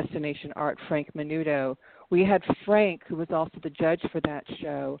Destination Art, Frank Menudo. We had Frank, who was also the judge for that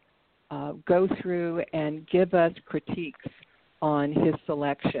show, go through and give us critiques on his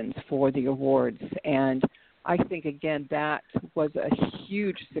selections for the awards. And I think, again, that was a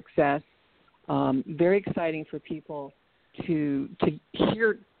huge success, very exciting for people to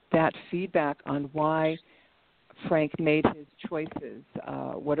hear that feedback on why Frank made his choices,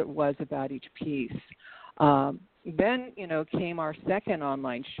 what it was about each piece. Then, came our second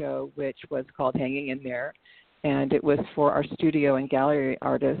online show, which was called Hanging in There, and it was for our studio and gallery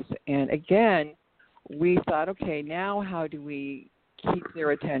artists. And again, we thought, okay, now how do we keep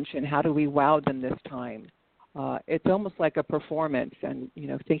their attention? How do we wow them this time? It's almost like a performance, and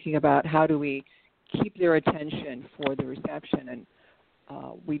thinking about how do we keep their attention for the reception. And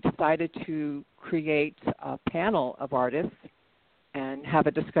we decided to create a panel of artists and have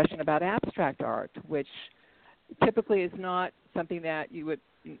a discussion about abstract art, which typically is not something that you would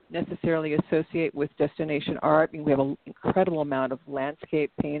necessarily associate with Destination Art. I mean, we have an incredible amount of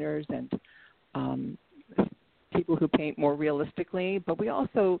landscape painters and people who paint more realistically, but we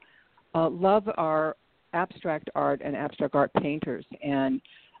also love our abstract art and abstract art painters. And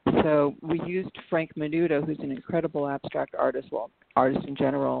so we used Frank Menudo, who's an incredible abstract artist, artist in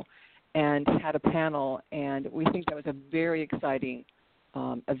general, and had a panel, and we think that was a very exciting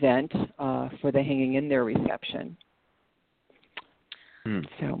event for the Hanging in There reception.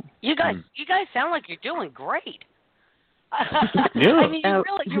 So you guys sound like you're doing great. Yeah. I mean,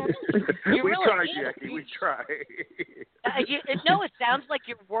 you really try, Jackie. We try. No, it sounds like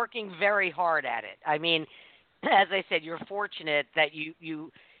you're working very hard at it. I mean, as I said, you're fortunate that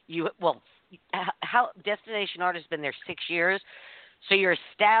how Destination Art has been there 6 years, so you're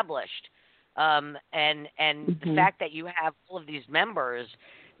established. And the fact that you have all of these members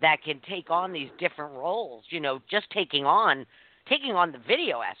that can take on these different roles, just taking on the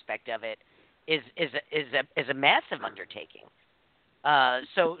video aspect of it is a massive undertaking.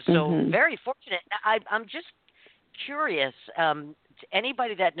 So very fortunate. I'm just curious. To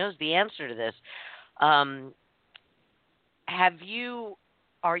anybody that knows the answer to this,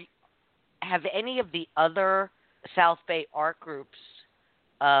 have any of the other South Bay art groups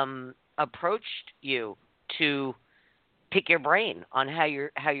approached you to pick your brain on how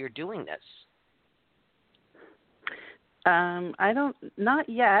you're doing this? Not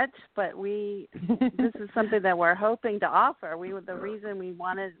yet, but this is something that we're hoping to offer. One of the reasons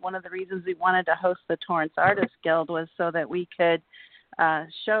we wanted to host the Torrance Artists Guild was so that we could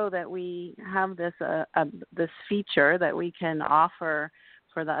show that we have this feature that we can offer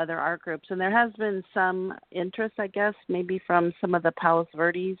for the other art groups. And there has been some interest, I guess, maybe from some of the Palos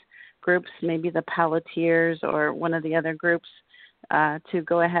Verdes groups, maybe the Palatiers or one of the other groups, to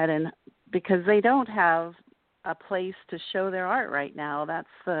go ahead and, because they don't have a place to show their art right now. That's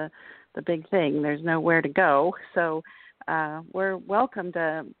the big thing. There's nowhere to go. So we're welcome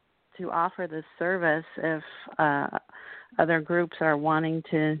to offer this service if other groups are wanting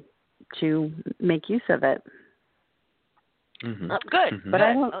to make use of it. Mm-hmm. Good. Mm-hmm. But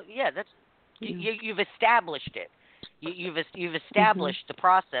I don't. That's you've established it. You've established the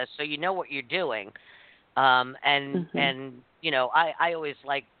process, so you know what you're doing. And I always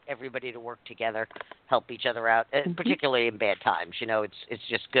like everybody to work together, help each other out, particularly in bad times. It's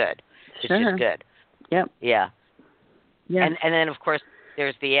just good. It's just good. Yep. Yeah. Yeah. And then of course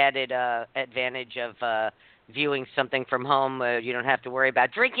there's the added advantage of viewing something from home. You don't have to worry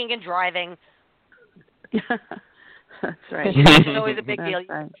about drinking and driving. That's right. It's always a big deal.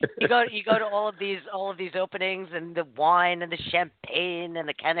 Right. You go to all of these openings, and the wine and the champagne and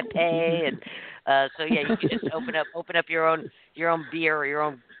the canapé, and you can just open up your own beer or your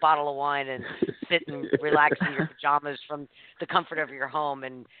own bottle of wine and sit and relax in your pajamas from the comfort of your home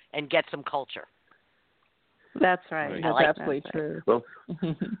and get some culture. That's right. That's absolutely true.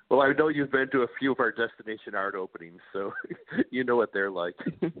 Well, I know you've been to a few of our destination art openings, so you know what they're like.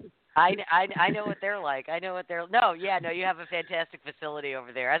 I know what they're like. No, you have a fantastic facility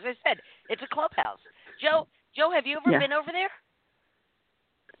over there. As I said, it's a clubhouse. Joe, have you ever been over there?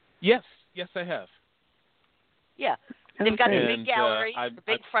 Yes, I have. Yeah, they've got the big gallery, the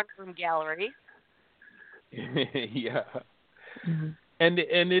big front room gallery. Yeah. Mm-hmm. And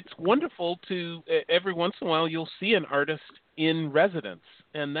it's wonderful to every once in a while you'll see an artist in residence,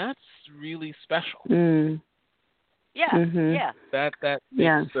 and that's really special. Mm. Yeah, yeah. That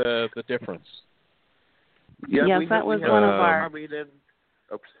makes the difference. Yeah, yes, that was one of our.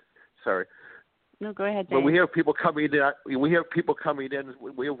 Oops, sorry. No, go ahead, Dave. Well, we have people coming in.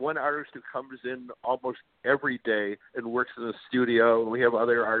 We have one artist who comes in almost every day and works in the studio. We have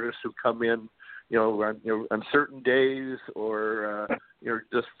other artists who come in, on certain days or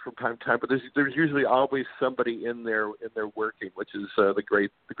just from time to time. But there's usually always somebody in there working, which is the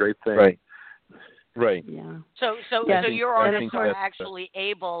great thing. Right. Yeah. So your artists are actually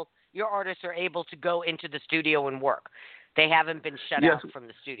able. Your artists are able to go into the studio and work. They haven't been shut out from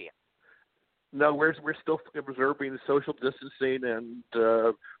the studio. No, we're still observing social distancing, and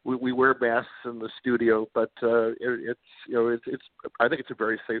we wear masks in the studio. But it's I think it's a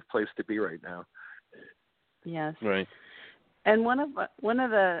very safe place to be right now. Yes. Right. And one of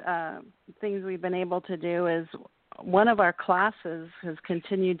the things we've been able to do is one of our classes has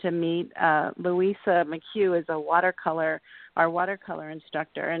continued to meet. Louisa McHugh is our watercolor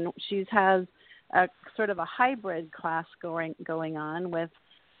instructor, and she has a sort of a hybrid class going on with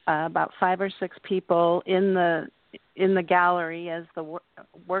about 5 or 6 people in the gallery as the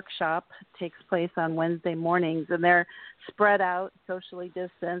workshop takes place on Wednesday mornings, and they're spread out, socially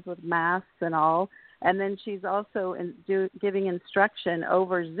distanced with masks and all. And then she's also giving instruction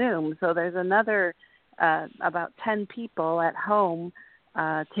over Zoom. So there's another about 10 people at home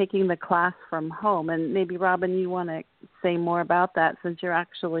taking the class from home. And maybe, Robin, you want to say more about that since you're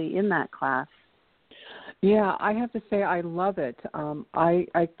actually in that class. Yeah, I have to say I love it.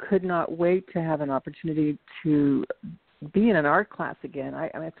 I could not wait to have an opportunity to be in an art class again.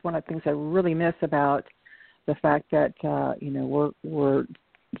 I mean, it's one of the things I really miss about the fact that we're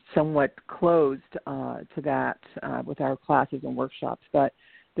somewhat closed to that with our classes and workshops. But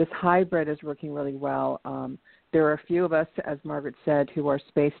this hybrid is working really well. There are a few of us, as Margaret said, who are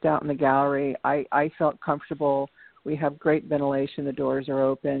spaced out in the gallery. I felt comfortable. We have great ventilation. The doors are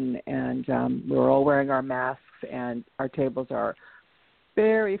open, and we're all wearing our masks, and our tables are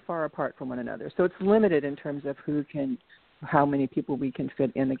very far apart from one another. So it's limited in terms of how many people we can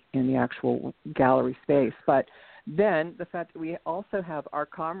fit in the actual gallery space. But then the fact that we also have our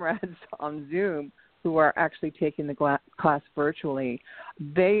comrades on Zoom who are actually taking the class virtually,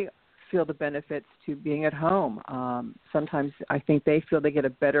 they feel the benefits to being at home. Sometimes I think they feel they get a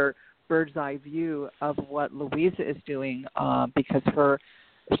better bird's eye view of what Louisa is doing because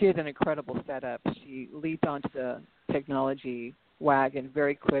she has an incredible setup. She leaped onto the technology wagon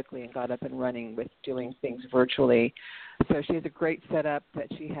very quickly and got up and running with doing things virtually. So she has a great setup that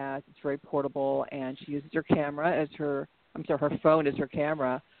she has. It's very portable, and she uses her camera as her her phone is her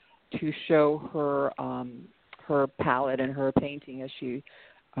camera to show her palette and her painting as she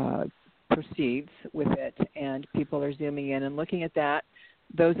proceeds with it, and people are zooming in and looking at that.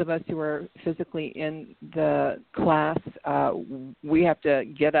 Those of us who are physically in the class, we have to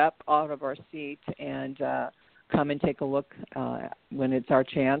get up out of our seat and come and take a look when it's our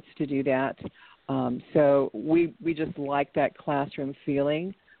chance to do that. So we just like that classroom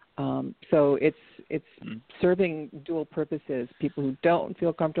feeling. So it's serving dual purposes, people who don't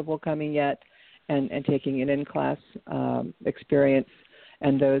feel comfortable coming yet and taking an in-class experience,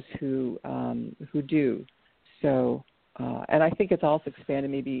 and those who do. So, and I think it's also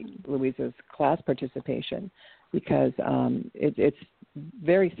expanded maybe Louisa's class participation, because it's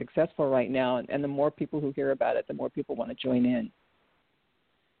very successful right now, and the more people who hear about it, the more people want to join in.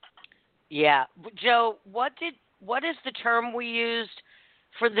 Yeah. Joe, what is the term we used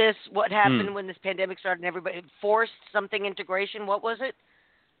for this? What happened when this pandemic started and everybody forced something integration? What was it?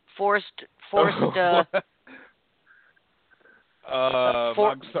 Forced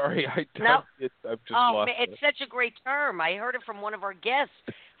I'm sorry, I've just lost it. It's such a great term. I heard it from one of our guests.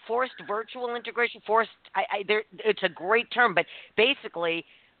 Forced virtual integration. It's a great term, but basically,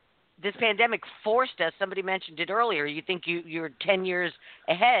 this pandemic forced us. Somebody mentioned it earlier. You think you're 10 years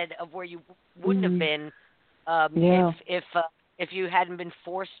ahead of where you wouldn't have been if you hadn't been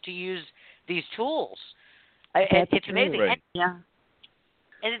forced to use these tools. It's amazing. Right.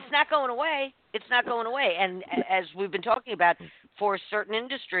 And it's not going away. It's not going away. And as we've been talking about, for certain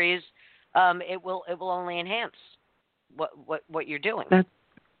industries, it will only enhance what you're doing.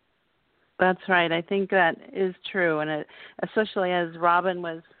 That's right. I think that is true, and especially as Robin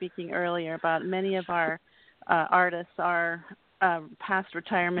was speaking earlier about, many of our artists are past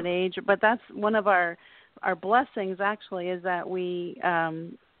retirement age, but that's one of our blessings actually, is that we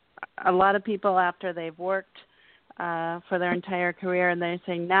a lot of people, after they've worked for their entire career, and they're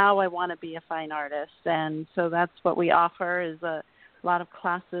saying, now I want to be a fine artist. And so that's what we offer, is a lot of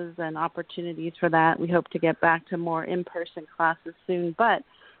classes and opportunities for that. We hope to get back to more in-person classes soon, but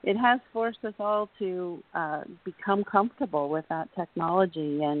it has forced us all to become comfortable with that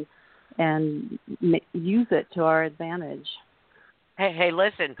technology and use it to our advantage. Hey,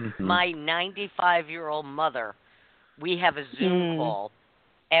 listen, my 95-year-old mother, we have a Zoom call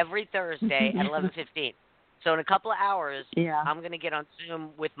every Thursday at 11:15. So in a couple of hours, I'm going to get on Zoom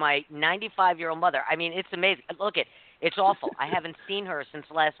with my 95-year-old mother. I mean, it's amazing. Look, it's awful. I haven't seen her since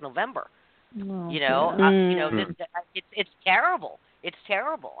last November. It's terrible. It's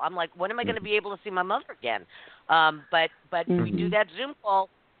terrible. I'm like, when am I going to be able to see my mother again? But we do that Zoom call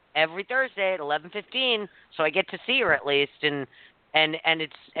every Thursday at 11:15, so I get to see her at least, and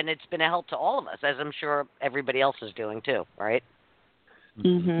it's been a help to all of us, as I'm sure everybody else is doing too, right?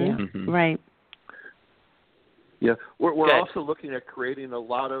 Right. Yeah, we're also looking at creating a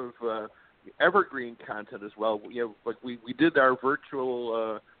lot of evergreen content as well. Like we did our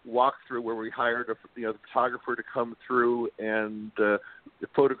virtual walkthrough where we hired the photographer to come through and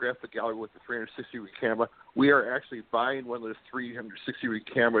photograph the gallery with the 360-degree camera. We are actually buying one of those 360-degree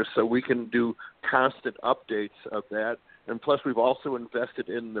cameras so we can do constant updates of that. And plus, we've also invested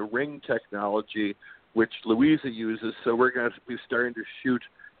in the Ring technology, which Louisa uses. So we're going to be starting to shoot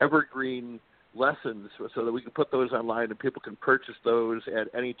evergreen lessons so that we can put those online and people can purchase those at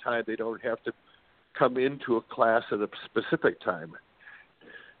any time. They don't have to come into a class at a specific time.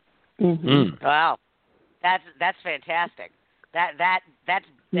 Wow, that's fantastic.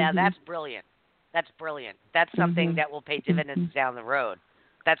 That's brilliant. That's brilliant. That's something that will pay dividends down the road.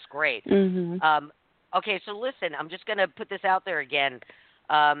 That's great. Okay, so listen, I'm just going to put this out there again.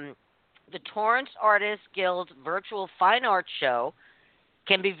 The Torrance Artists Guild Virtual Fine Art Show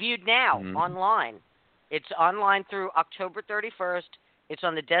can be viewed now online. It's online through October 31st. It's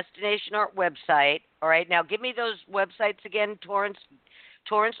on the Destination Art website. All right, now give me those websites again,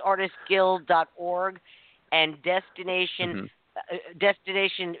 TorranceArtistGuild.org and Destination.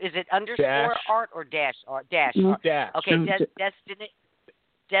 Destination, is it underscore art or dash art? Dash art. Okay,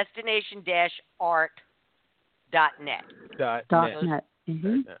 destination-art.net.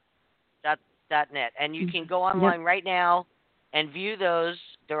 .net. And you can go online right now and view those.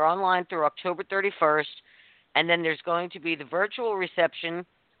 They're online through October 31st. And then there's going to be the virtual reception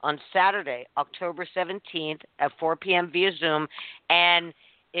on Saturday, October 17th at 4 p.m. via Zoom. And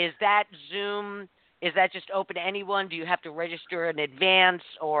is that just open to anyone? Do you have to register in advance,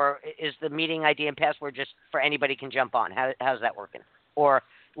 or is the meeting ID and password just for anybody can jump on? How's that working? Or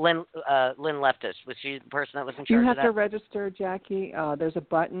Lynn left us. Was she the person that was in charge of that? You have to register, Jackie. There's a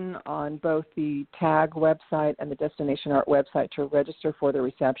button on both the TAG website and the Destination Art website to register for the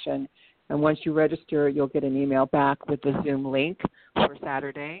reception. And once you register, you'll get an email back with the Zoom link for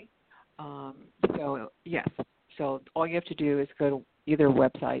Saturday. So all you have to do is go to either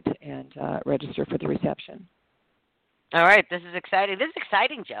website and register for the reception. All right, this is exciting. This is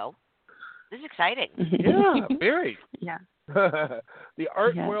exciting, Joe. This is exciting. Yeah, very. Yeah. The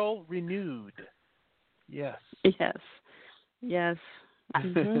art world renewed. Yes. Yes. Yes.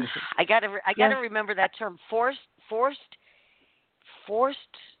 Mm-hmm. I gotta remember that term. Forced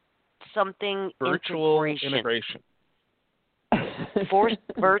something virtual integration. Forced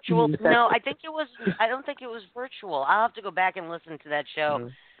virtual? No, I don't think it was virtual. I'll have to go back and listen to that show.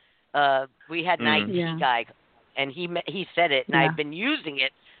 Mm-hmm. We had an IT guy, and he said it, and I've been using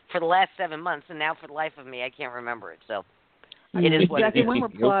it for the last 7 months, and now for the life of me, I can't remember it. So it is what Jackie, it is. one more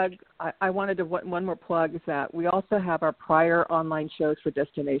plug. I wanted to one more plug is that we also have our prior online shows for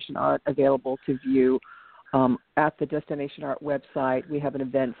Destination Art available to view at the Destination Art website. We have an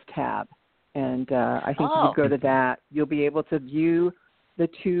events tab, and I think if you go to that, you'll be able to view the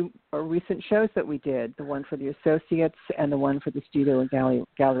two recent shows that we did, the one for the associates and the one for the studio and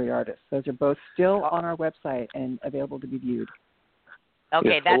gallery artists. Those are both still on our website and available to be viewed.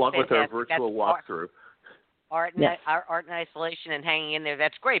 Okay, that's along fantastic. with our virtual walkthrough. Art in isolation and hanging in there.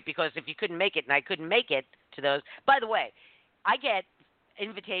 That's great, because if you couldn't make it, and I couldn't make it to those. By the way, I get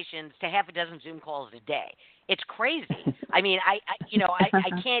invitations to half a dozen Zoom calls a day. It's crazy. I mean, I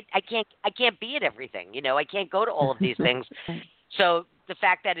can't be at everything. I can't go to all of these things. So the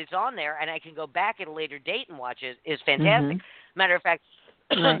fact that it's on there and I can go back at a later date and watch it is fantastic. Mm-hmm. Matter of fact,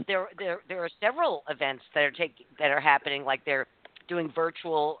 there are several events that are happening, like they're doing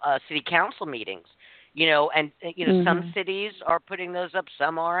virtual city council meetings. Some cities are putting those up,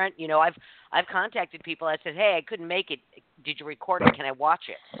 some aren't. I've contacted people. I said, hey, I couldn't make it. Did you record it? Can I watch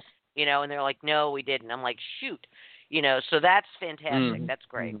it? And they're like, no, we didn't. I'm like, shoot. So that's fantastic. Mm-hmm. That's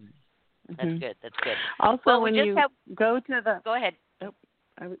great. That's good. That's good. Also, when you go to the... Go ahead. Oh,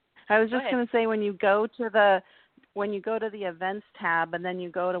 I was just going to say, when you go to the events tab and then you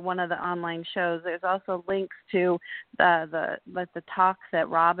go to one of the online shows, there's also links to the talks that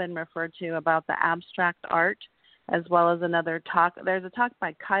Robin referred to about the abstract art, as well as another talk. There's a talk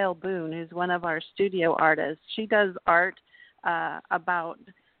by Kyle Boone, who's one of our studio artists. She does art about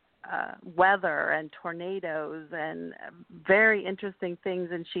weather and tornadoes and very interesting things,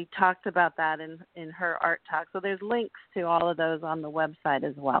 and she talked about that in her art talk. So there's links to all of those on the website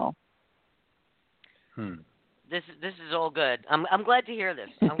as well. This is all good. I'm glad to hear this.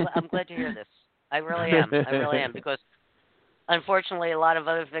 I'm glad to hear this. I really am, because unfortunately a lot of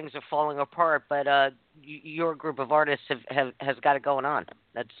other things are falling apart. But your group of artists has got it going on.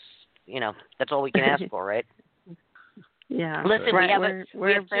 That's all we can ask for, right? Yeah. Listen, right.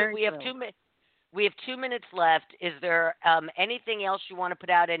 we have 2 minutes left. Is there anything else you want to put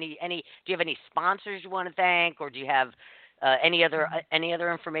out? Do you have any sponsors you want to thank, or do you have any other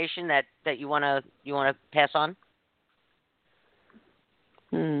information that you want to pass on?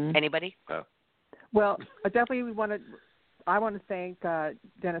 Anybody? Well, definitely I want to thank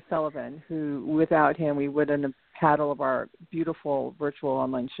Dennis Sullivan, who without him we wouldn't have had all of our beautiful virtual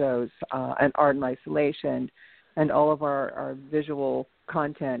online shows and Art in Isolation, and all of our visual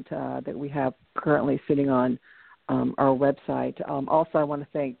content that we have currently sitting on our website. Also, I want to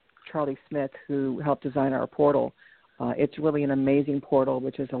thank Charlie Smith, who helped design our portal. It's really an amazing portal,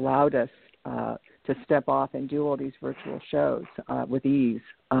 which has allowed us to step off and do all these virtual shows with ease.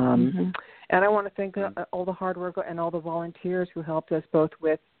 And I want to thank all the hard work and all the volunteers who helped us both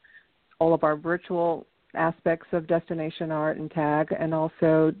with all of our virtual aspects of Destination Art and TAG, and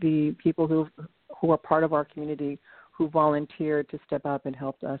also the people who are part of our community who volunteered to step up and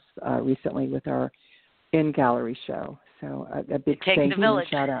helped us recently with our in-gallery show. So a big thank you and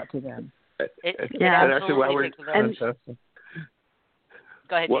shout out to them. Actually, while we're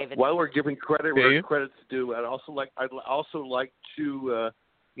go ahead, David. While we're giving credit where credit's due, I'd also like to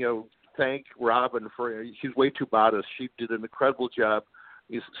thank Robin for she's way too modest. She did an incredible job.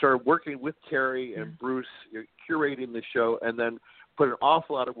 He started working with Terry and Bruce, curating the show, and then put an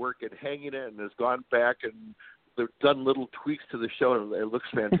awful lot of work in hanging it, and has gone back and they've done little tweaks to the show, and it looks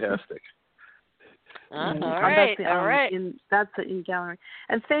fantastic. All right. That's the in-gallery.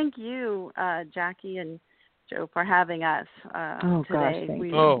 And thank you, Jackie and Joe, for having us today.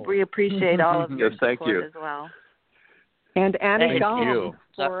 We appreciate all of your support as well. And Annie Dahl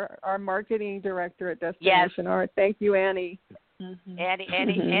for our marketing director at Destination Art. Thank you, Annie. Annie,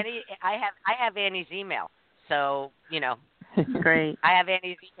 I have Annie's email, so Great. I have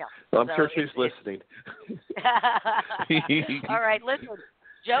Annie's email. Well, I'm sure she's listening. All right, listen,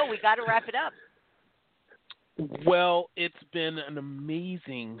 Joe, we got to wrap it up. Well, it's been an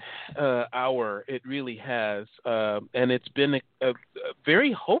amazing hour. It really has, and it's been a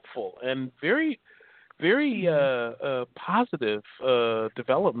very hopeful and very, very positive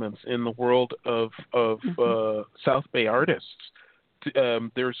developments in the world of South Bay artists.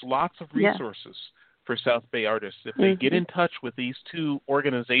 There's lots of resources for South Bay artists. If they get in touch with these two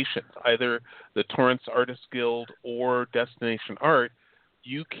organizations, either the Torrance Artists Guild or Destination Art,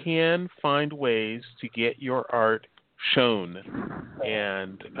 you can find ways to get your art shown.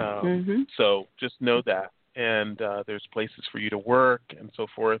 And so just know that. And there's places for you to work and so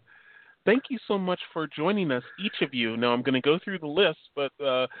forth. Thank you so much for joining us, each of you. Now I'm going to go through the list, but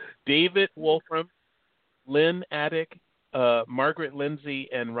David Wolfram, Lynn Addick, Margaret Lindsay,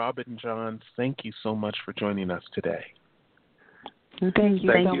 and Robin Johns, thank you so much for joining us today. Thank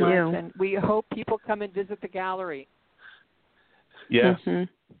you so much. And we hope people come and visit the gallery. Yes.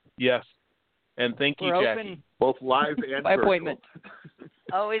 Yes. And thank you, We're Jackie. Open. Both live and by appointment.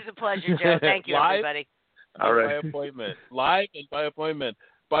 Always a pleasure, Joe. Thank you, everybody. All right. By appointment. Live and by appointment.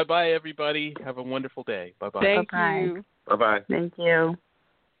 Bye-bye, everybody. Have a wonderful day. Bye-bye. Thank you. Bye-bye. Thank you.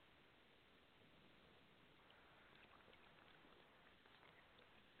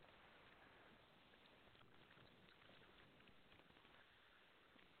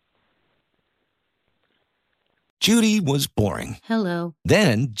 Judy was boring. Hello.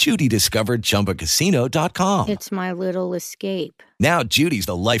 Then Judy discovered ChumbaCasino.com. It's my little escape. Now Judy's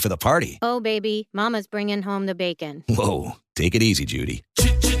the life of the party. Oh, baby, mama's bringing home the bacon. Whoa, take it easy, Judy.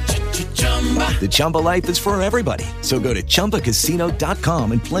 The Chumba life is for everybody. So go to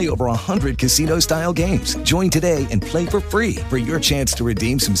ChumbaCasino.com and play over 100 casino-style games. Join today and play for free for your chance to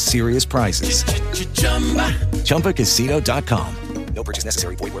redeem some serious prizes. ChumbaCasino.com. No purchase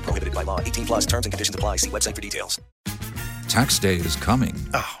necessary. Void where prohibited by law. 18 plus terms and conditions apply. See website for details. Tax day is coming.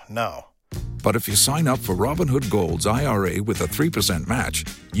 Oh, no. But if you sign up for Robinhood Gold's IRA with a 3% match,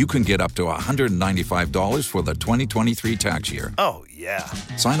 you can get up to $195 for the 2023 tax year. Oh, yeah.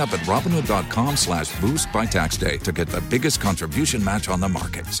 Sign up at Robinhood.com/boost by tax day to get the biggest contribution match on the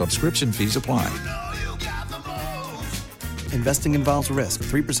market. Subscription fees apply. Investing involves risk.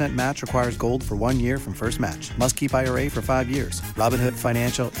 3% match requires gold for 1 year from first match. Must keep IRA for 5 years. Robinhood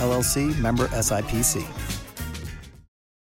Financial, LLC, member SIPC.